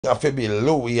have to be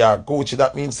Louis or Gucci.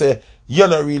 That means say you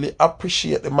don't really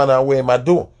appreciate the man and way I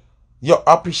do. You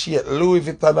appreciate Louis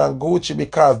Vuitton and Gucci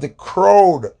because the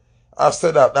crowd have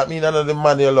said that. That means another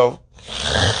man you love.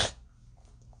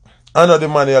 Another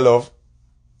man you love.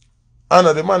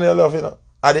 Another man you love, you know.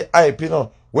 At the hype, you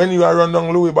know. When you are run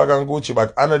down Louis bag and Gucci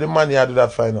bag, another man you do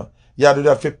that for, you know. You do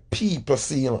that for people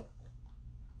see, you know.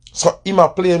 So he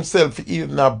might play himself, he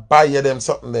not buy them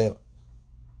something there.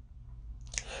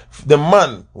 The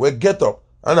man will get up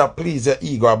and I please your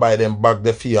ego buy them bag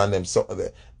the fee and them something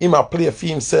there. He might play for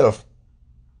himself.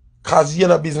 Cause you're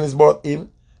not business about him.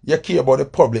 You care about the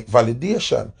public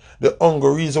validation. The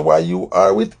only reason why you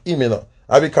are with him, you know,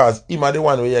 are because him are the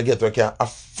one where you get who can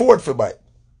afford to buy it.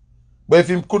 But if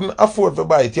him couldn't afford to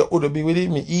buy it, you wouldn't be with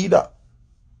him either.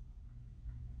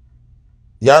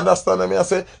 You understand what I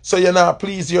say? So you're not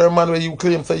please your man where you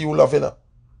claim say you love, you know.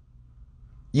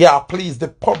 Yeah, please the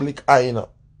public eye, you know.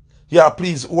 Yeah,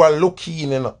 please who are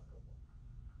looking, you know.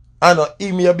 I know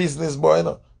him your business boy, you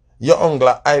know. Your uncle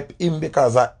hype him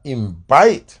because of him buy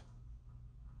it.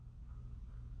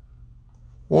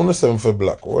 107 for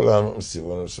black. Hold on, let me see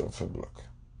 107 for black.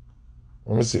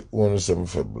 Let me see 107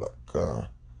 for black.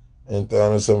 Enter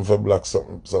 107 for black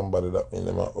somebody that mean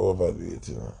them are overdo it,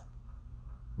 you know.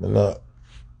 I'm not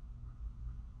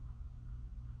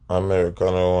American,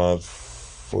 I want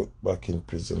Foot back in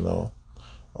prison now.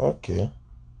 Okay.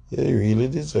 Yeah, you really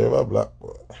deserve a black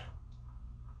boy.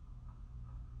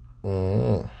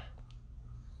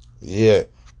 Yeah.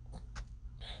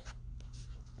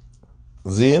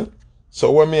 Zin?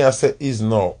 So what me I say is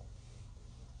now,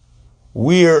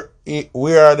 where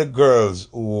are the girls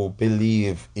who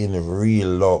believe in real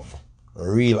love,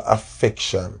 real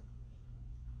affection?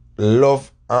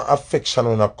 Love and affection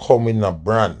when I come in a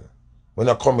brand. When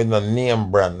I come in a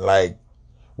name brand, like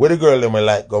where the girl them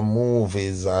like go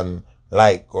movies and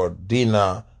like go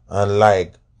dinner and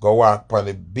like go walk on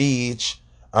the beach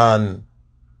and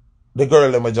the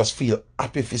girl them just feel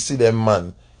happy if you see them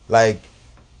man. Like,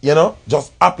 you know,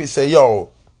 just happy say, yo,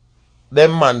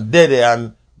 them man dead there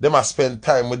and they must spend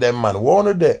time with them man. One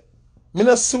of them. Me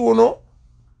not see you know.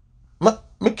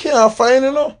 Me can't find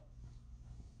you know.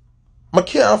 Me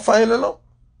can't find you know.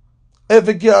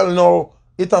 Every girl now,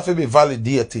 it have to be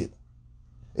validated.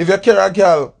 If you carry a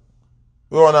girl,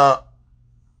 we wanna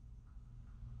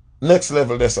next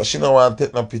level there, so she don't want to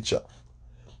take no picture.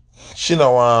 She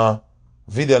don't want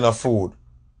video no food.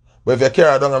 But if you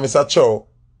carry her down and Mr. Chow,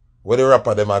 where the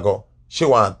rapper them a go, she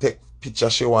want to take picture,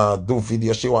 she want to do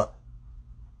video, she want.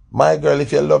 My girl,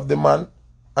 if you love the man,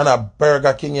 and a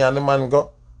Burger King and the man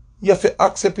go, you have to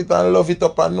accept it and love it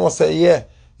up and know, say, yeah,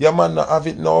 your man not have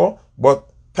it now, but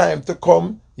time to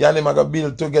come, you and him are going to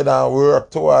build together and work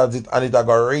towards it, and it are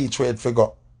going to reach where it figure.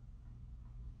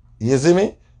 You see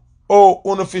me? Oh,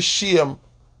 on for shame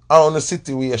on the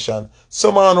situation.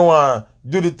 Some man want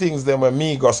do the things them where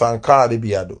Migos and Cardi B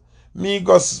do.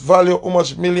 Migos value how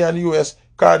much million US,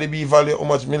 Cardi B value how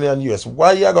much million US.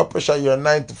 Why you got pressure your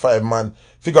 9 to 5 man,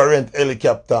 figure rent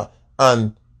helicopter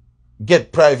and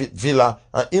get private villa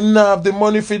and him not have the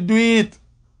money for do it.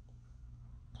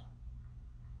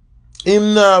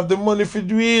 Him not have the money for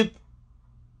do it.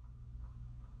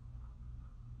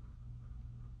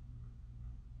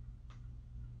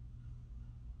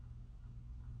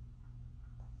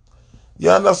 You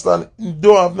understand? You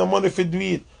don't have no money for do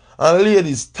it. And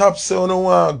ladies, stop saying you don't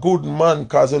want a good man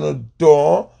because you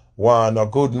don't want a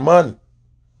good man.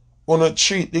 You don't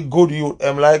treat the good youth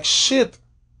them like shit.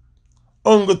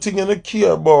 Only thing you don't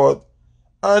care about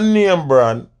a name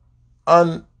brand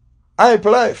and hype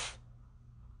life.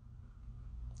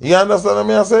 You understand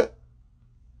what I say?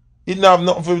 It don't have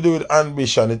nothing to do with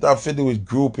ambition. It have to do with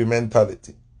groupie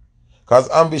mentality. Because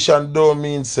ambition don't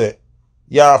mean say,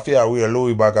 you have to wear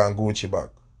Louis bag and Gucci bag.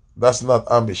 That's not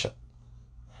ambition.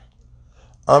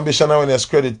 Ambition is when your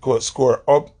credit score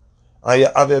up and you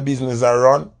have your business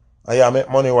run and you make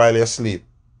money while you sleep.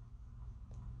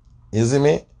 You see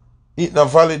me? It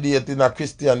not validate in a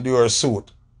Christian Dior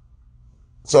suit.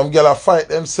 Some girls fight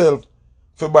themselves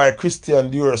to buy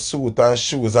Christian Dior suit and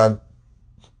shoes and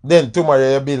then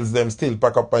tomorrow your bills them still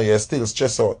pack up and you still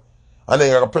stress out. And then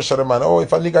you gotta pressure the man, oh,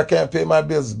 if a nigga can't pay my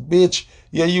bills, bitch,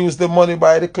 you use the money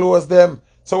buy the clothes them.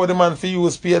 So what the man for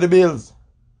use pay the bills?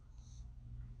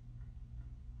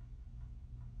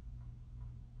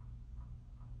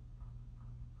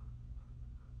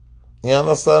 You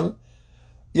understand?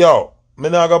 Yo, me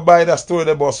not gonna buy that story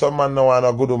about some man now and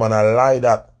a good woman. I lie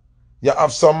that. You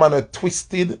have some man who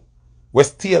twisted, we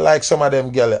still like some of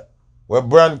them girls. We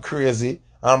brand crazy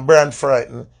and brand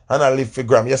frightened and I live for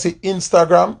gram. You see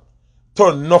Instagram?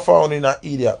 Turn enough on in an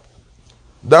idiot.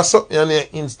 That's something on your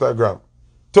Instagram.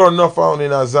 turn no found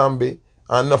in a zombie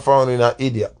and no found in an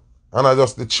idiot. And that's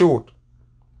just the truth.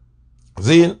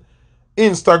 Zine,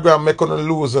 Instagram make you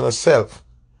lose on yourself.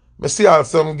 Me see all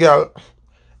some girl,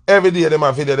 every day them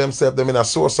a video themselves, them in a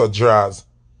source of drawers.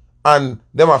 And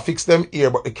them a fix them ear,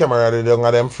 but the camera they don't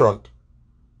have them front.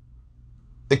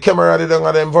 The camera they don't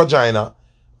have them vagina,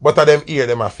 but of them ear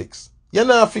them a fix. You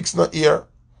not fix no ear.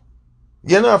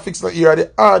 You not fix no ear.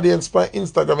 The audience by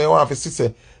Instagram, you want to see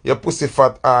say your pussy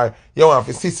fat or you want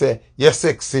to see say you're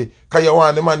sexy. Cause you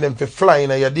want the man them to fly in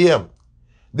your DM.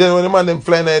 Then when the man them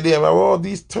fly in your DM, oh,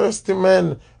 these thirsty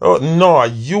men. Oh, no,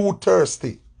 you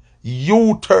thirsty.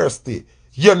 You thirsty.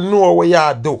 You know what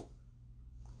you do.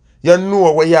 You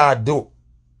know what you do.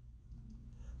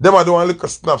 Them I do one little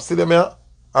snap. See them here?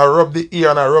 I rub the ear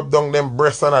and I rub down them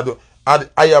breasts and I do. And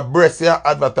your breasts you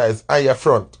advertise on your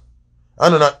front.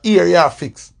 And on the ear you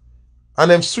fix. And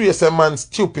them swear say man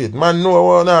stupid. Man know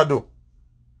what I do.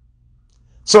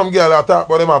 Some girl I talk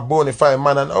about them a bonafide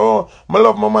man and oh, I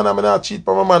love my man and I not cheat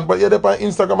for my man. But you there on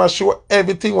Instagram and show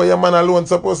everything what your man alone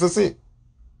supposed to see.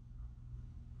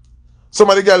 Some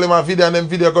of the girl in my video and them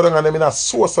video go down and them in a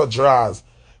source of drawers.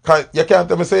 You can't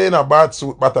tell me say in a bad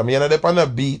suit bottom. You're not on the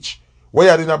beach. Where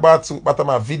you're in a bad suit bottom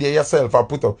a video yourself I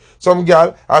put up. Some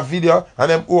girl a video and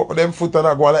them open them foot and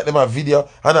I go and let them a video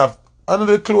and have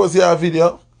another close here a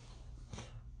video.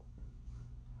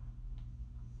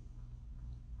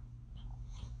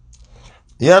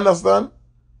 You understand?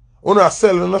 Uno are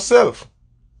selling yourself.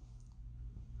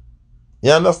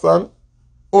 You understand?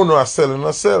 Uno are selling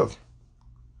yourself.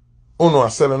 Uno are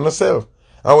selling yourself.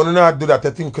 And when you not do that, you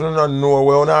think you don't know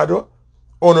what you do.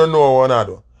 You don't know what you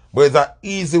do. But it's an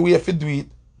easy way to do it.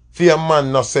 For your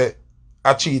man not say,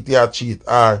 I cheat,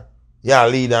 or you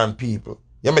lead on people.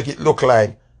 You make it look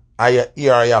like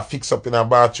you fix up in a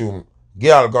bathroom.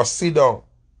 Girl, go sit down.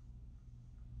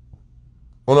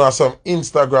 You know some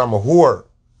Instagram whore.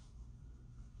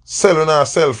 Selling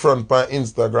herself front on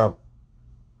Instagram.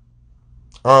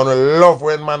 And I love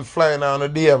when man flying on the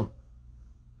DM.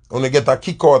 When you get a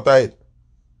kick out of it.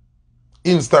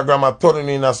 Instagram are turning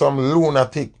in some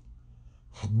lunatic.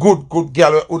 Good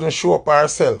girl who wouldn't show up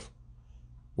herself.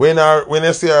 When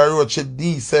you see her road, she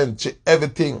decent, she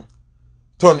everything.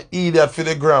 Turn idiot for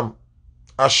the gram.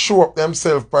 I show up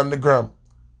themselves on the gram.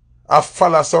 I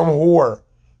follow some whore.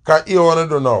 Cause you wanna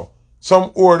do now. Some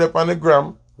whore up on the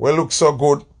gram will look so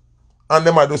good. And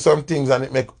them might do some things and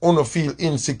it make uno feel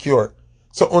insecure.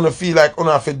 So uno feel like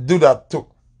uno have to do that too.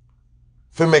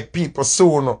 For make people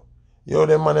soon. Yo,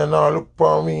 them man now look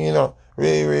for me, you know.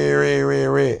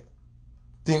 Ray.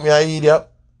 Think me a idiot?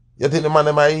 You think the man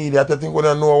them a idiot? You think we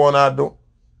don't know what I do?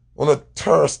 Uno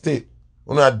thirsty.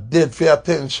 Uno dead for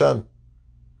attention.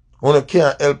 Uno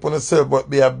can't help yourself but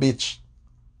be a bitch.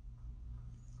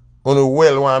 Uno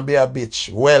well want be a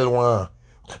bitch. Well want.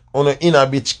 Uno inner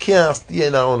bitch can't stay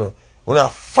in uno. Uno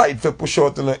fight for push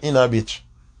out uno inner bitch.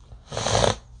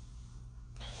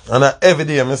 And every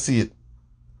day I see it.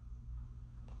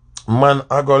 Man,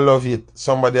 I go love it.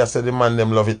 Somebody has said the man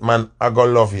them love it. Man, I go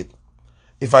love it.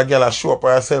 If a girl a show up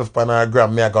herself on her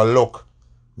gram, me I go look.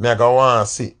 Me I go want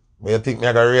to see. But you think me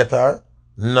I go rate her?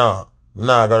 No.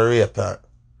 I go rate her.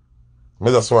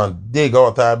 Me just want to dig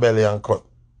out her belly and cut.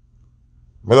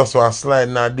 Me just want to slide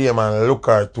in her DM and look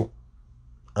her too.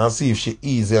 And see if she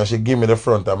easy and she give me the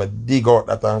front and me dig out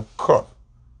that and cut.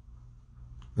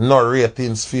 No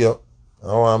ratings for you. I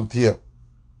want to tell you.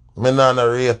 Me not no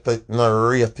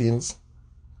ratings.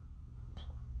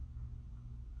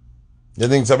 You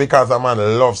think so because a man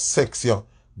love sex you,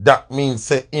 that means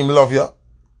say him love you?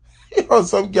 Yo,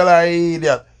 some girl are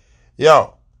idiot.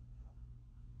 Yo.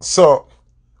 So,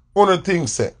 one thing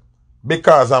say,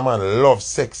 because a man love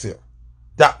sex you,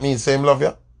 that means say him love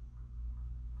you?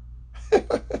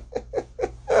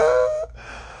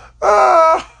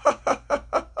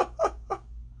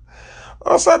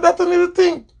 Oh, so that's another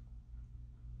thing.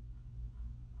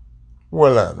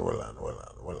 Well on.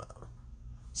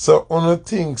 So, one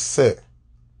thing say,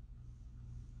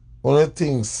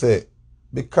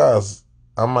 because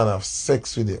a man have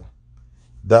sex with you,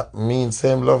 that means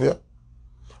him love you?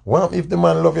 What if the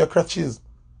man love your crutches?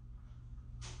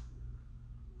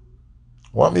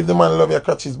 What if the man love your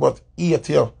crutches but hate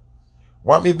you?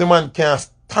 What if the man can't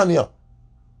stand you?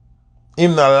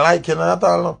 Him not like you at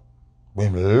all no? But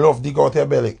him love dig out your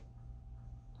belly.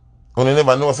 And you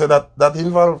never know say that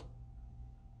involved.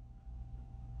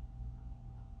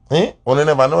 Eh? You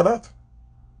never know that?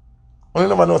 You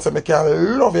never know say me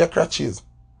can love your crutches,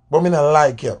 but me not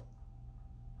like you.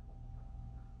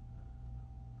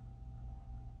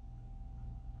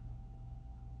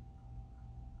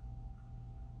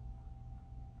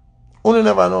 You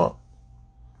never know.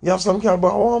 You have some girl,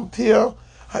 but I want to hear.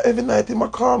 Every night he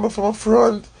might call me from my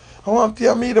front. I want to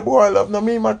hear me, the boy I love, not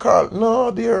me, my call.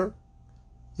 No, dear.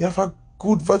 You have a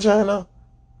good vagina.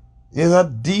 He's a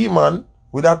demon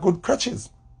with a good crutches.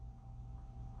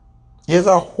 He's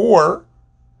a whore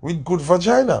with good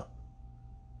vagina.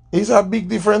 It's a big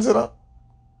difference, you know.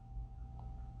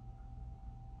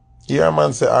 Here a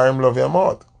man say, I am love your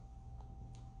mouth.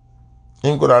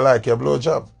 He could have like your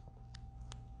blowjob.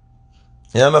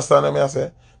 You understand what I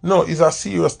say? No, it's a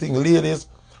serious thing. Ladies,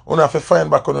 you have to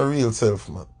find back on a real self,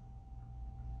 man.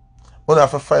 You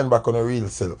have to find back on a real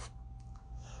self.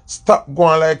 Stop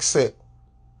going like say,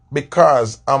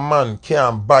 because a man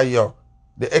can't buy you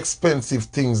the expensive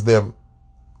things them.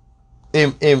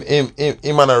 Him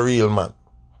and a real man.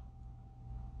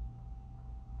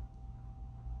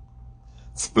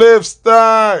 Spliff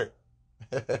Star!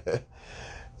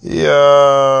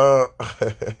 Yeah.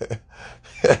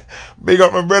 Big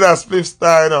up my brother Spliff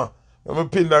Star, you know. Let me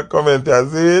pin that comment here,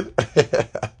 see it?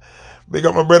 Big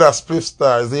up my brother Spliff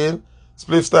Star, see it?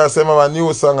 Spliff Star say my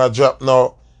new song I drop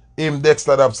now. Him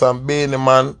Dexter up some Beanie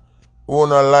Man. Who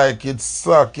not like it,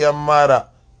 suck your mother.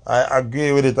 I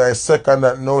agree with it, I second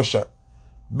that notion.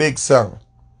 Big song.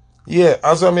 Yeah,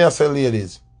 as I say,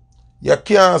 ladies, you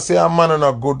can't say a man is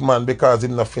a good man because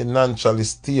he's not financially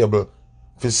stable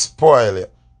to spoil you.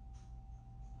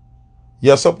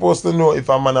 You're supposed to know if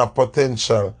a man has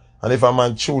potential and if a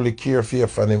man truly care for you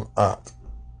from him heart.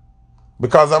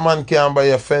 Because a man can buy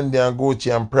a Fendi and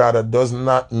Gucci and Prada does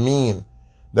not mean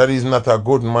that he's not a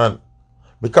good man.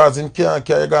 Because him can't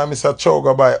carry Mr.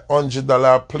 Choga buy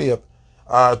 $100 plate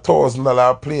or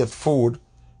 $1,000 plate food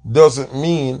doesn't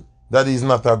mean that he's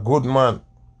not a good man.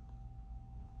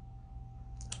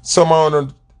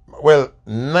 Someone, well,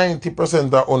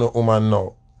 90% of on woman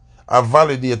now I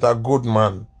validate a good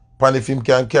man pan if him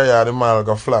can carry out the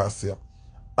Malga Floss, yeah.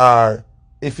 Or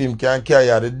if him can carry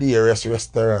out the dearest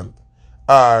restaurant,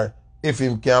 or if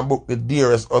him can book the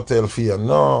dearest hotel for you.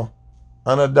 No,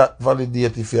 and that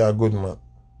validate if you're a good man.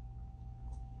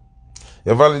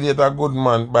 You validate a good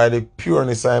man by the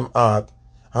pureness of his heart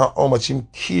and how much him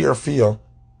care for you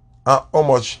and how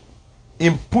much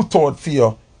him put out for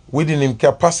you within him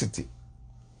capacity.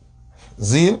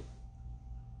 See?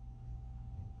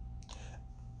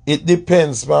 It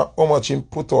depends on how much him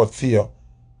put out for you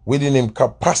within him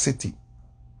capacity.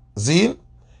 See?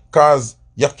 Because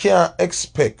you can't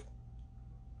expect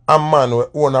a man who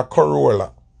own a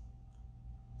Corolla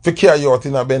to carry out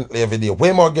in a Bentley every day.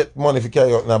 Way more get money if he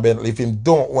carry out in a Bentley if him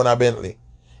don't own a Bentley.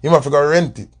 He must go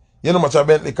rent it. You know how much a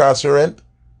Bentley costs to rent?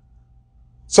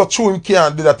 So true him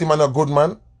can't do that, him and a good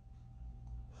man.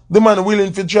 The man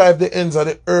willing to drive the ends of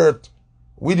the earth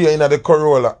with you in the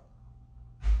Corolla.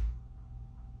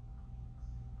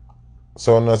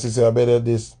 So now she say I better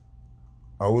this.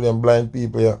 I wouldn't blind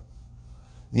people here.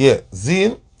 Yeah,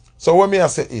 Zine. So what me I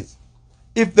say is,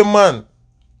 if the man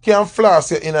can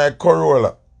floss you in a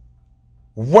Corolla,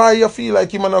 why you feel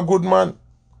like him and a good man?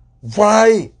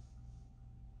 Why?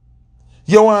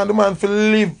 You want the man to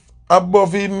live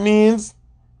above his means?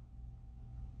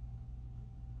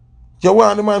 You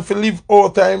want the man to live all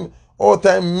time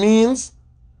means?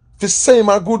 To say him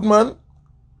a good man?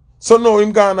 So now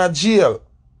him gone to jail.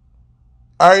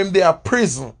 Or him there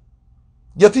prison.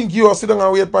 You think you are sit down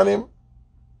and wait for him?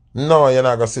 No, you're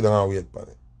not going to sit down and wait for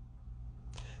him.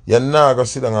 You're not going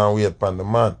to sit down and wait for the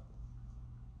man.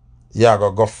 You're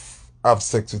going to go have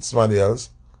sex with somebody else.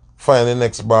 Find the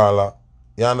next baller.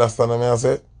 You understand what I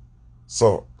say?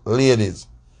 So, ladies,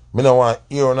 me don't want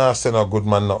you to say no good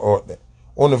man not out there.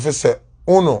 Only if you say,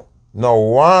 uno, no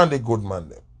want the good man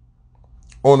there.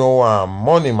 Uno want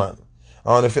money man.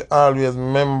 And if you always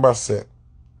remember say,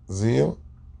 see?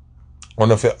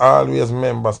 And if you always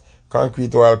remember,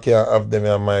 concrete wall can't have them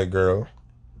here, my girl.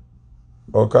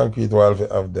 Or concrete wall if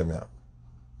have them here.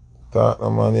 That no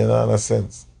man, you know, no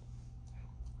sense.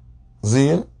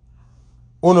 See?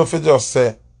 Uno if you just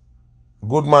say,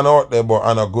 good man out there, but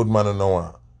and a good man no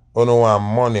want. Uno want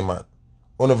money man.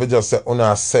 Uno if you just say,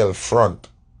 uno sell front.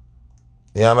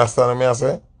 You understand what I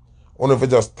say? Uno if you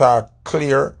just talk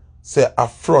clear, say a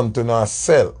front to no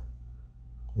sell.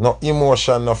 No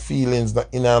emotion, no feelings, no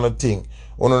inner no thing.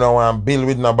 Uno no want build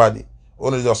with nobody.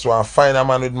 Uno just want find a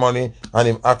man with money and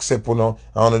him accept uno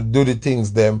and uno do the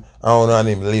things them and uno and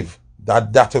him live.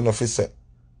 That uno fi say.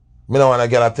 Me no want to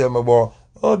get a tell me about,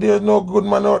 oh, there's no good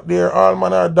man out there, all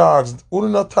man are dogs. Uno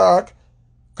no talk.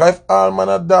 Cause if all man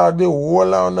are dog, they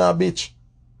hold on a bitch.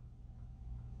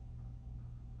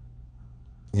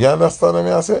 You understand what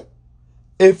I say?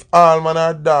 If all man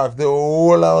are dogs, they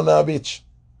hold on a bitch.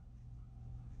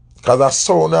 Because that's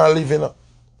so now living up.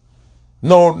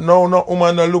 No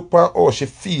woman no look for how she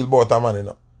feel about a man, you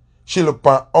know. She look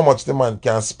for how much the man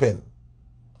can spend.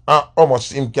 And how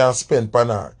much him can spend per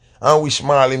her. And which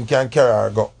mall him can carry her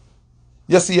go.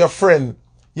 You see your friend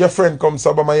comes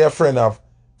up and your friend have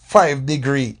 5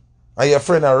 degree. And your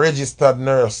friend a registered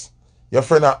nurse. Your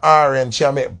friend a RN, she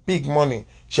make big money.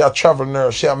 She a travel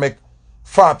nurse, she make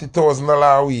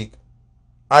 $40,000 a week.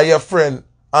 And your friend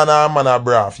and her man a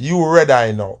braff. You red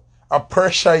eye now. A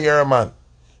pressure your man.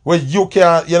 Where you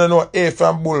can't, you don't know A and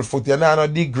bullfoot, you don't know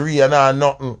degree, you don't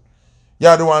know nothing.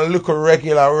 You don't want to look at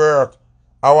regular work.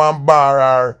 I want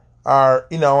bar or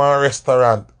in a one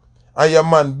restaurant. And your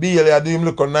man Billy, I do him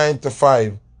look at 9 to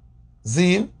 5.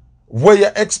 Zine, where you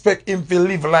expect him to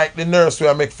live like the nurse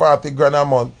where I make 40 grand a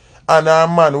month, and our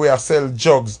man where I sell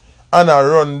drugs, and I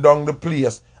run down the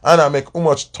place, and I make how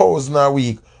much thousand a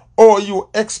week. Or you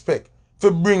expect to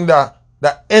bring that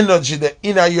energy the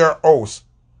inner your house.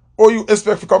 Or you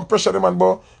expect to come pressure them and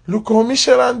go, look how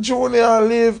Michelle and Junior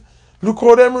live. Look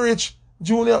how them rich.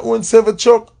 Junior own 7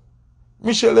 truck.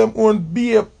 Michelle them own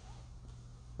BA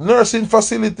nursing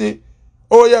facility.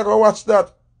 Oh, you go watch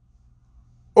that.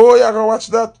 Oh, you go watch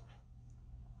that.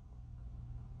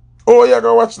 Oh, you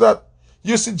go watch that.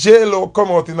 You see J-Lo come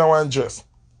out in a one dress.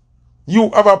 You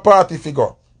have a party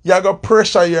figure. You go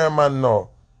pressure your man now.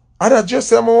 And that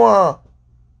dress you want.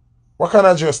 What kind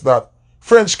of dress that?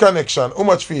 French Connection. How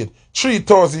much for it?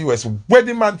 3,000 US. Where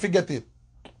the man forget it?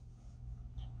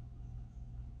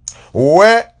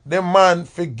 Where the man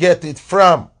forget it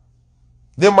from?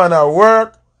 The man at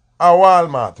work at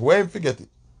Walmart. Where him forget it?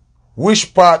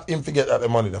 Which part him forget that the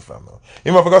money there from now?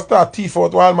 Him have to start thief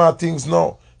out Walmart things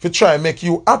now. To try and make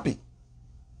you happy.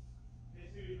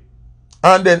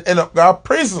 And then end up going to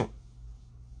prison.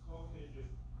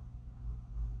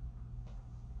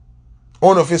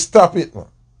 Oh, if you stop it, man.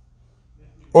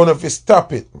 Oh, if you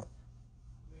stop it, man.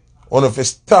 Oh, if you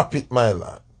stop it, my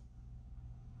lad.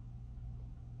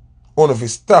 Oh, if you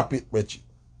stop it, Reggie.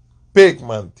 Big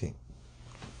man thing.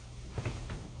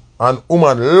 And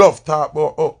woman love talk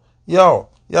about, oh, yo,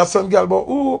 you have some girl about,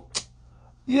 oh,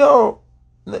 yo,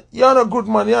 you're not good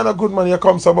man, you're not good man. You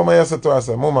come somewhere, my say to her,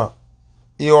 say, Mama,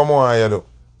 you want more you do.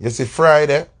 You see,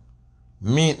 Friday,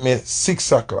 meet me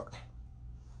 6 o'clock.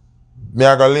 Me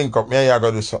I go link up, me and you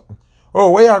go do something.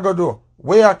 Oh, where you go do?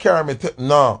 Where you carry me?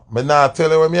 No, me not tell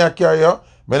you where me I carry you.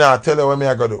 Me not tell you where me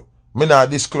I go do. Me not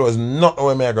disclose nothing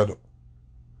where me I go do.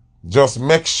 Just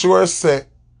make sure say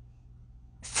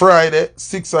Friday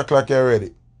 6 o'clock you're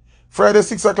ready. Friday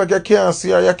 6 o'clock you can't see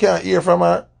her, you can't hear from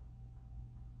her.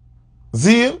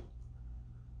 Zeal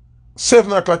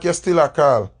 7 o'clock you still a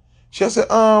call. She say,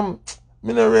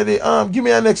 me not ready. Give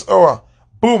me a next hour.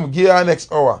 Boom, give her next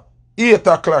hour. 8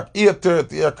 o'clock,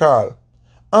 8:30 you call.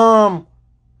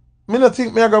 Me not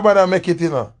think me I go bother make it, you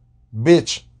know.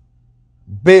 Bitch.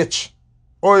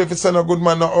 Or if it's a good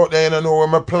man not out there, you don't know what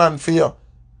my plan for you.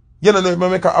 You don't know if I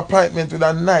make an appointment with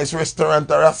a nice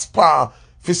restaurant or a spa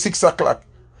for 6 o'clock.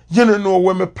 You don't know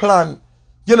when my plan.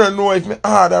 You don't know if me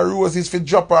order roses for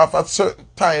drop off at certain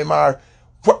time or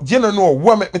what. You don't know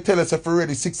what make me tell you if you're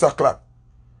ready 6 o'clock.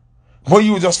 But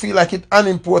you just feel like it's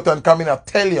unimportant coming to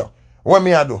tell you what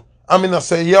me I do. I mean I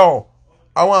say, yo,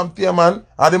 I want to man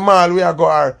at the mall we are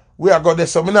go there.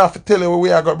 So me not have to tell you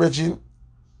where I go, Bridget.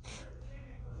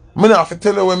 Me not have to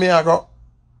tell you where me I go.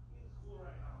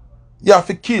 You have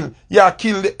to kill. You have to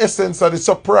kill the essence of the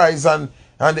surprise and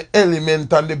the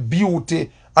element and the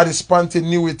beauty and the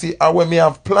spontaneity of what me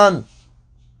have planned.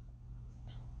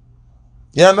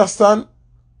 You understand?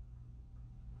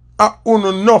 A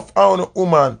enough on a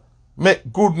woman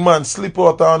make good man slip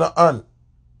out on a hand.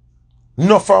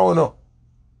 Enough on no.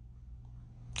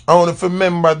 I want to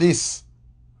remember this.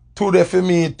 Today for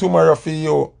me, tomorrow for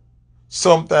you.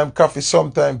 Sometime coffee,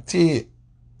 sometime tea.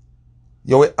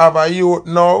 You will have a youth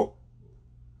now.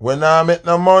 When I make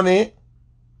no money,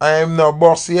 I am no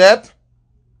boss yet.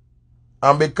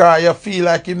 And because you feel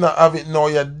like him not have it now,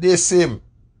 you diss him.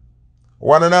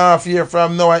 1.5 years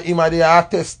from now, him are the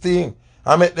artist thing.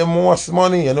 I make the most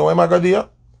money. You know what I go do?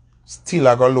 Still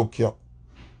I go look you.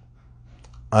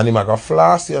 And him I go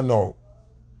floss you now.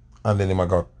 And then him I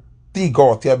go dig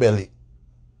out your belly.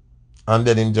 And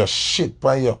then him just shit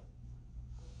by you.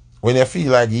 When you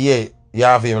feel like, yeah, you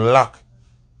have him locked,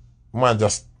 man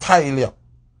just tile you.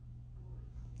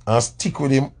 And stick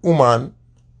with him, woman,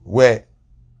 where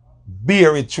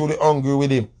bear it through the hungry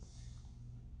with him.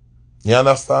 You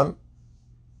understand?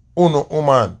 Uno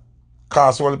woman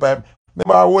cause all the pipe.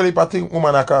 Remember a whole heap of thing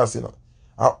woman a cause, you know.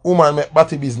 A woman make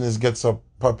body business get so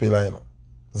popular, you know.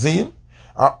 See?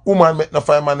 A woman make no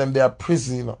find man them there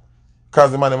prison, you know.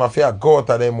 Cause the man them a fear go out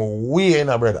of them way, you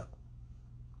know, brother.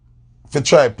 For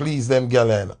try please them girl,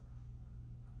 you know.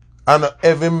 And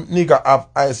every nigga have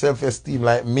high self-esteem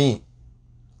like me.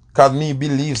 Cause me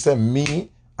believe say me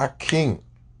a king.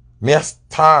 Me a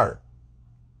star.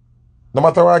 No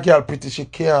matter what girl pretty, she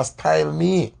can't style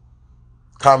me.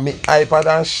 Cause me hyper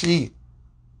than she.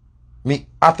 Me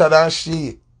hotter than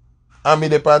she. And me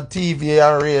dey on TV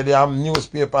and radio and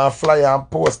newspaper and flyer and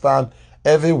poster and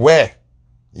everywhere.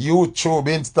 YouTube,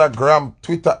 Instagram,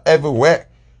 Twitter, everywhere.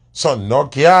 So no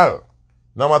girl.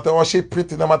 No matter how she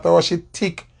pretty, no matter how she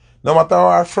thick, no matter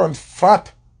how her front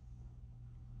fat,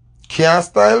 can't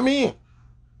style me.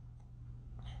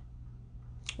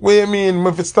 What you mean?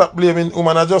 If you stop blaming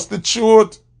woman, I just the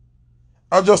truth.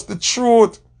 I just the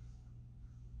truth.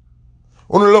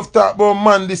 Who love talk about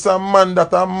man this and man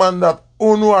that and man that.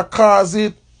 Who know a cause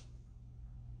it?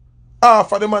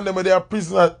 Half of the man them they are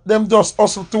prisoner. Them just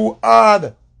hustle too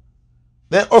hard.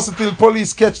 Then hustle till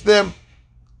police catch them.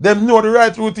 Them know the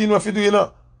right routine what you do, you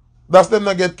know. That's them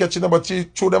not get catching, but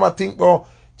through them I think, oh,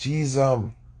 geez,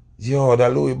 yo,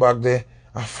 that Louis back there,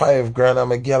 a $5 and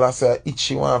my girl I say,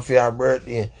 itchy one for her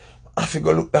birthday. I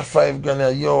figure look that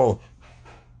 $5, yo.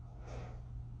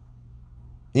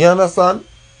 You understand?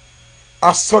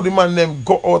 I saw the man them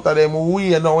go out of them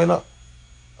way now, you know.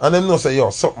 And them know say, yo,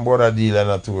 something about that deal and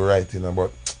not too right, you know,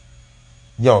 but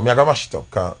yo, me I go mash it up,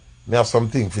 cause me have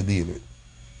something to deal with.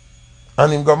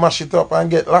 And him go mash it up and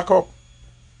get locked up.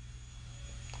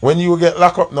 When you get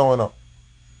locked up now, you know,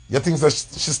 you think that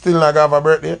she still not gonna have a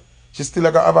birthday? She still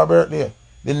not gonna have a birthday.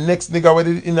 The next nigga with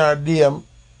it in her DM,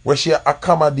 where she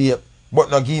accommodate,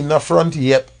 but not give him no front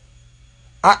yet.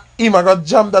 Him a go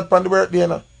jam that on the birthday, you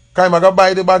know. Cause him a go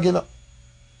buy the bag, you know.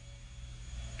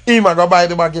 Him a go buy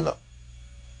the bag, you know.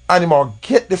 And him a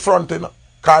get the front, you know.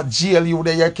 Cause jail you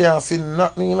there, you can't see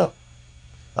nothing, you know.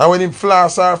 And when him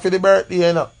floss her for the birthday,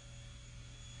 you know,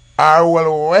 her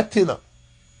well wet, you know.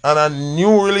 And a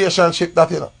new relationship that,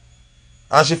 you know.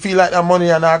 And she feel like that money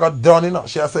and I got done, you know.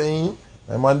 She a say,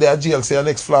 my man there jail say,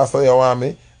 next floss you want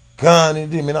me. Gone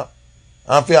in him, you know.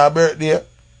 And for her birthday,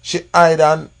 she hide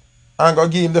and go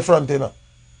give him the front, you know.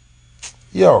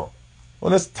 Yo,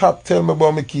 when you stop tell me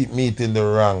about me keep meeting the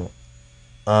wrong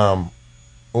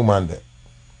woman there.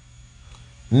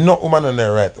 No woman is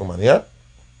the right woman, yeah?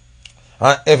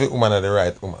 And every woman is the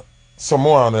right woman. So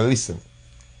more on to listen.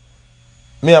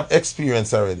 Me have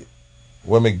experience already.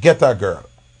 When me get a girl,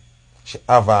 she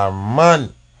have a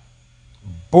man,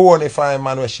 bona fide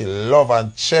man where she love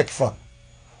and check for.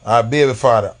 Her baby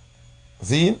father.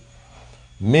 See?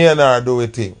 Me and her do a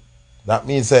thing. That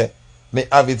means say, me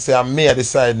have it say I'm me a the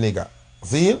side nigga.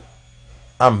 See?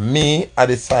 And me a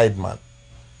the side man.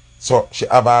 So she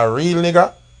have a real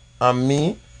nigga and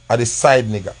me a the side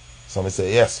nigga. So me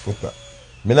say, yes, Foota.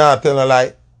 Me not tell her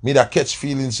lie. Me that catch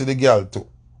feelings to the girl too.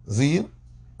 See?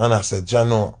 And I said,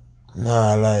 Jano,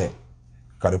 nah lie.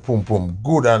 Cause the pum pum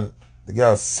good and the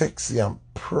girl sexy and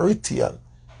pretty and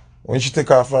when she take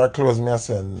off her clothes, me I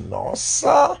say, no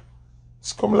sir.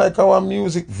 It's come like our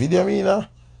music video, me now.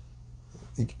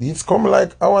 It's come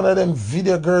like I one of them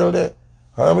video girl there.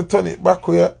 And I turn it back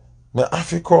here, me have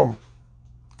to come.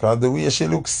 Cause the way she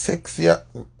looks sexy, I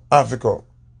have to come.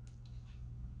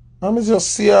 And me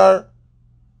just see her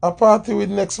a party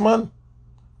with next man.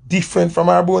 Different from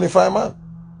her bona fide man.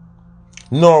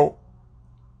 No,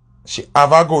 she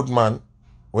have a good man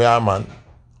with her man,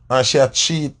 and she a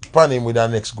cheat upon him with her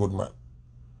next good man.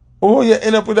 Oh, you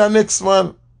end up with her next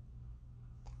man.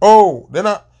 Oh, then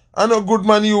I know good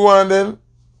man you want then.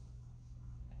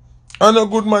 I know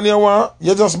good man you want.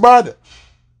 You're just bad.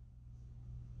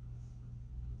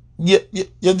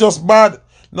 You're just bad.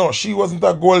 No, she wasn't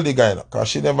a goldie guy, because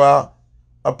she never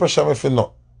pressure me for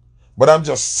no. But I'm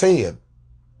just saying,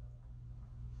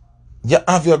 you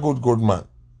have your good man.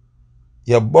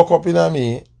 You buck up in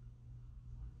me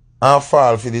and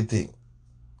fall for the thing.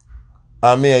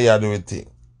 And me you do the thing.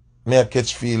 Me I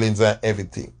catch feelings and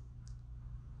everything.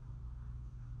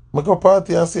 Me go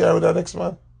party and see her with the next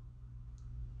man.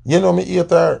 You know me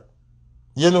hate her.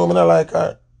 You know me not like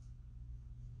her.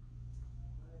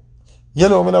 You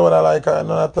know me not what I like her,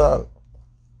 none at all.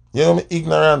 You know me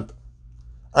ignorant.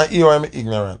 And you are me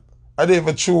ignorant. I don't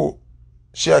even true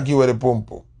she a give her the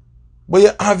pump. But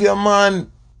you have your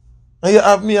man. And you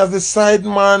have me as the side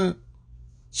man.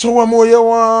 So what more you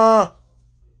want?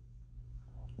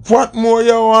 What more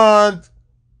you want?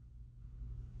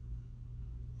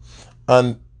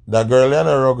 And the girl in a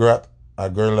rugrat, a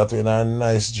girl that doing a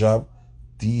nice job,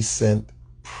 decent,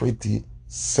 pretty,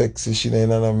 sexy, she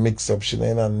ain't in a mix up, she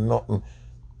ain't in nothing.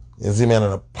 You see me and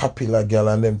a popular girl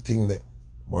and them thing there.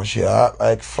 But she hot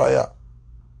like fire.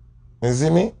 You see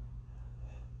me?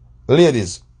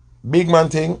 Ladies, big man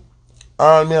thing,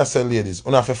 all me I say ladies,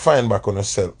 you have to find back on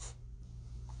yourself.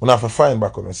 You have to find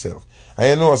back on yourself. And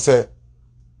you know, say,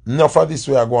 enough of this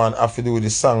way I go and have to do with the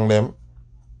song them.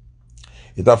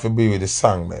 It have to be with the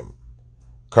song them.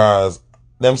 Cause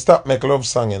them stop make love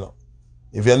song, you know.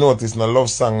 If you notice, no love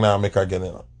song now make again,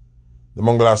 you know. The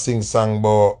Mongol sing song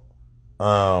about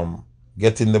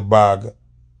get in the bag,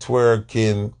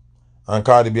 twerking, and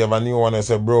Cardi B have a new one that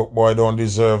say broke boy don't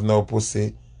deserve no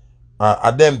pussy.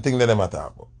 A them thing that them talk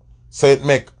about. So it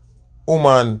make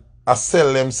woman a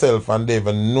sell themselves and they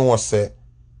even know say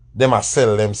them a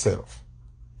sell themselves.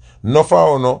 No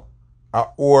for no a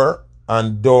whore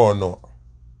and don't know.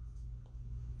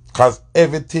 Cause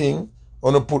everything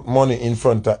wanna put money in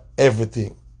front of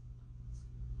everything.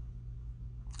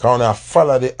 Cause wanna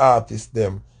follow the artists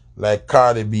them like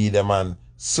Cardi B them and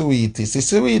Sweetie. See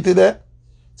Sweetie there?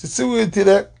 See Sweetie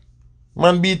there?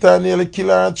 Man beat her nearly kill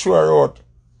her and throw her out.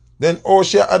 Then all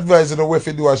she advise the way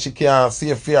to do and she can't see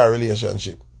a fair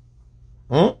relationship.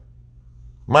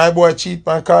 My boy cheat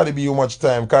on Cardi B too much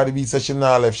time. Cardi B said she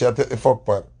not left, she take the fuck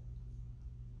part.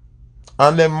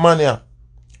 And them money,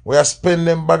 we are spend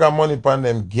them bag of money upon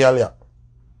them girl ya.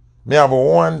 Me have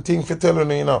one thing for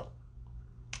telling you know.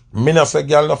 Me not say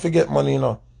girl not forget money, you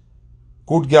know.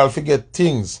 Good girl forget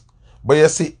things. But you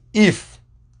see, if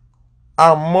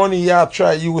our money you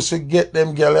try use to get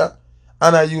them girl ya,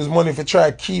 and I use money for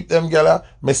try keep them girl ya,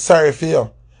 me sorry for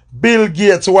you. Bill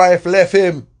Gates' wife left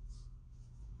him.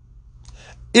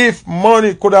 If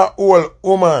money could have hold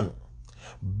woman,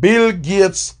 Bill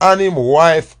Gates and him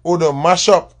wife would have mash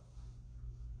up.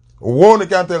 One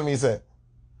can tell me, say,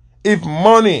 if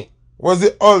money was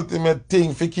the ultimate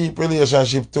thing for keep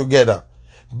relationship together,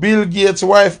 Bill Gates'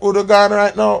 wife would have gone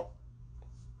right now.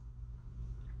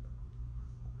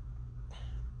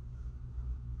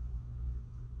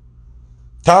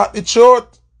 Talk the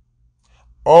truth.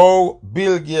 Oh,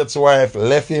 Bill Gates' wife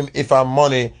left him if her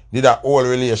money did a whole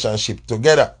relationship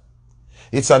together.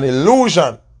 It's an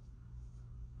illusion.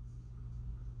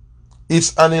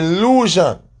 It's an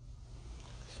illusion.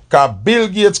 Because Bill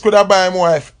Gates could have buy him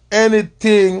wife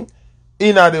anything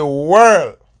in the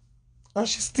world. And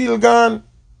she's still gone.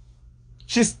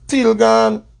 She's still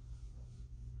gone.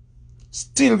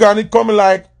 Still gone. It come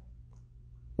like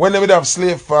when they would have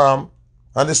slave farm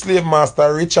and the slave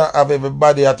master rich and have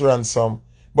everybody at ransom.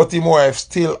 But his wife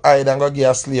still hide and go give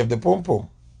a slave the pum pum.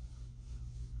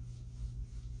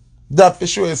 That for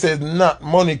sure it says not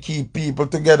money keep people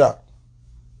together.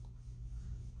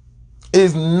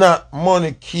 It's not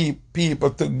money keep people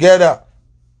together.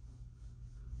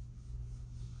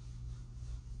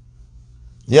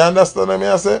 You understand what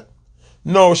I say?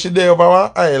 No, she there over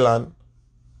one island.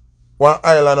 One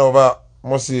island over,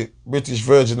 must see, British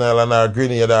Virgin Island or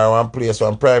Grenada or one place,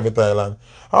 one private island.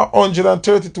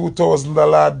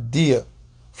 $132,000 a day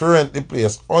for rent the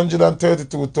place.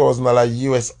 $132,000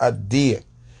 US a day.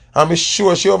 I'm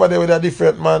sure she over there with a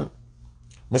different man.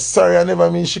 I'm sorry I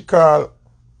never mean she call.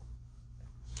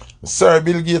 I'm sorry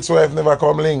Bill Gates' wife never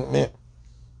come link me.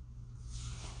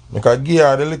 I can give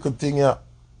her the little thing here.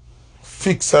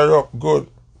 Fix her up good.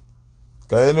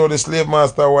 Because you know the slave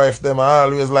master wife them I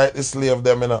always like the slave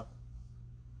them, you know.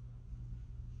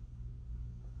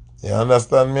 You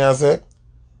understand me I say?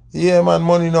 Yeah man,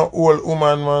 money not old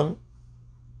woman man.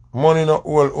 Money not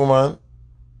old woman.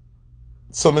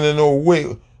 So many know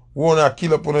way wanna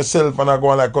kill up on yourself and I go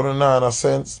on like on no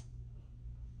sense.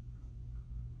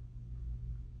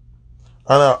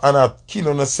 And I kill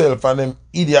on yourself and them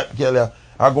idiot girl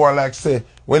I go on like say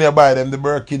when you buy them the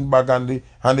Birkin bag and the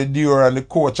Dior and the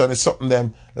coach and the something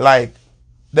them like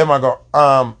them I go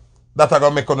that I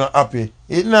go make you happy.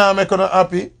 It now make you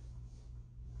happy.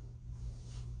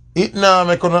 It now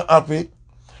make you happy.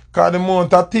 Cause the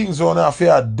amount of things on have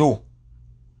to do.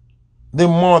 The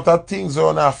amount of things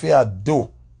on have to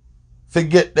do.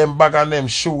 Forget them bag and them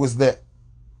shoes there.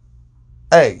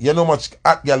 Hey, you know much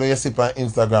hot girl you see on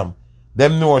Instagram.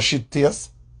 Them know shit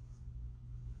taste.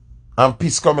 And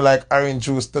peace coming like orange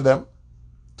juice to them.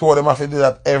 Told them have to do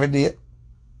that every day.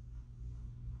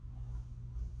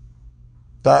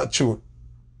 Talk truth.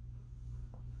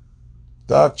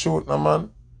 Talk truth, no man.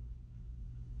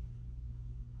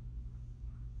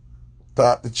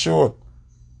 Talk the truth.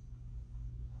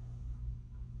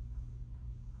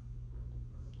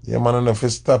 Yeah, man, enough to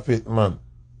stop it, man.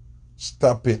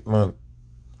 Stop it, man.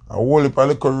 I whole heap of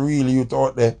little real youth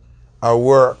out there. I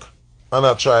work and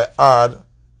I try hard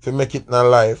to make it in her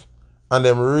life. And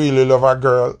them really love a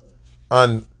girl.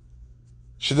 And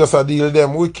she just a deal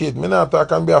them wicked. Me not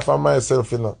talk on behalf of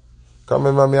myself, you know. Because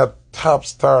remember me a top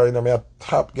star, you know, me a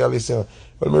top girlish, you know.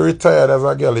 Well, me retired as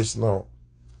a girlish now.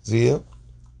 See?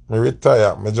 Me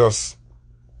retire. Me just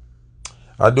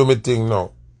I do my thing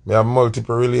now. Me have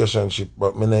multiple relationship,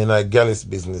 but me not in a gallus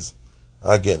business.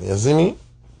 Again, you see me?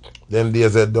 Them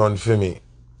days are done for me.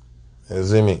 You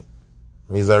see me?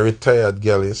 Me's a retired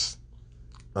gallus.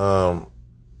 I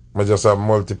just have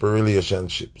multiple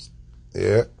relationships.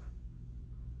 Yeah.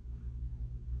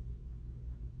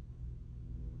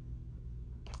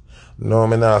 No,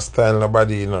 me not style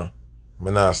nobody, you know.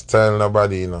 Me not style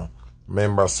nobody, you know.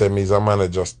 Remember, say me's a man that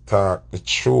just talk the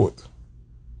truth.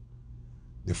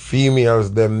 The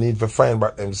females, them need to find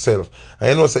back themselves. And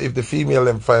you know, say if the female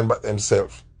them find back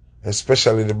themselves,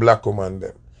 especially the black woman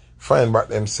them, find back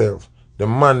themselves, the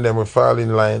man them will fall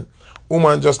in line.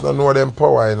 Woman just don't know them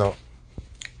power, you know.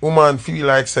 Woman feel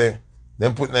like, say,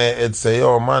 them put in their head, say,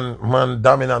 yo, man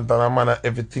dominant and a man at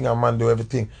everything, a man do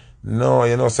everything. No,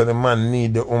 you know, say the man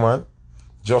need the woman.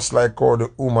 Just like how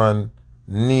the woman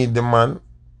need the man.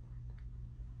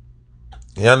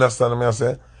 You understand what I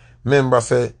say? Remember,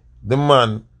 say, the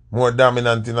man more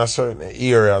dominant in a certain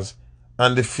areas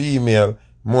and the female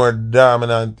more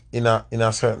dominant in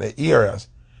a certain areas.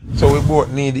 So we both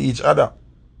need each other.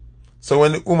 So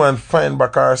when the woman find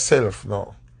back herself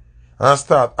now and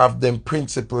start have them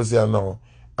principles here now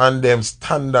and them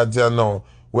standards here now,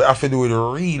 we have to do with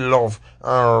real love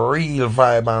and real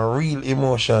vibe and real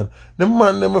emotion. The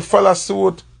man them will follow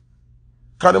suit.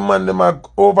 Cause the man them are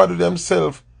overdo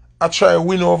themselves. I try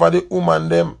win over the woman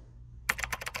them.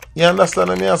 You understand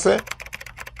what I say?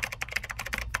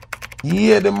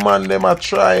 Yeah, the man them a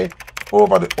try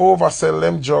oversell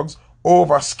them drugs,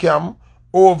 over scam,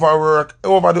 overwork,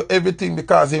 overdo everything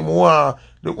because him want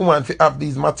the woman to have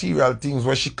these material things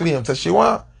where she claims that she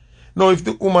want. Now if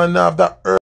the woman have that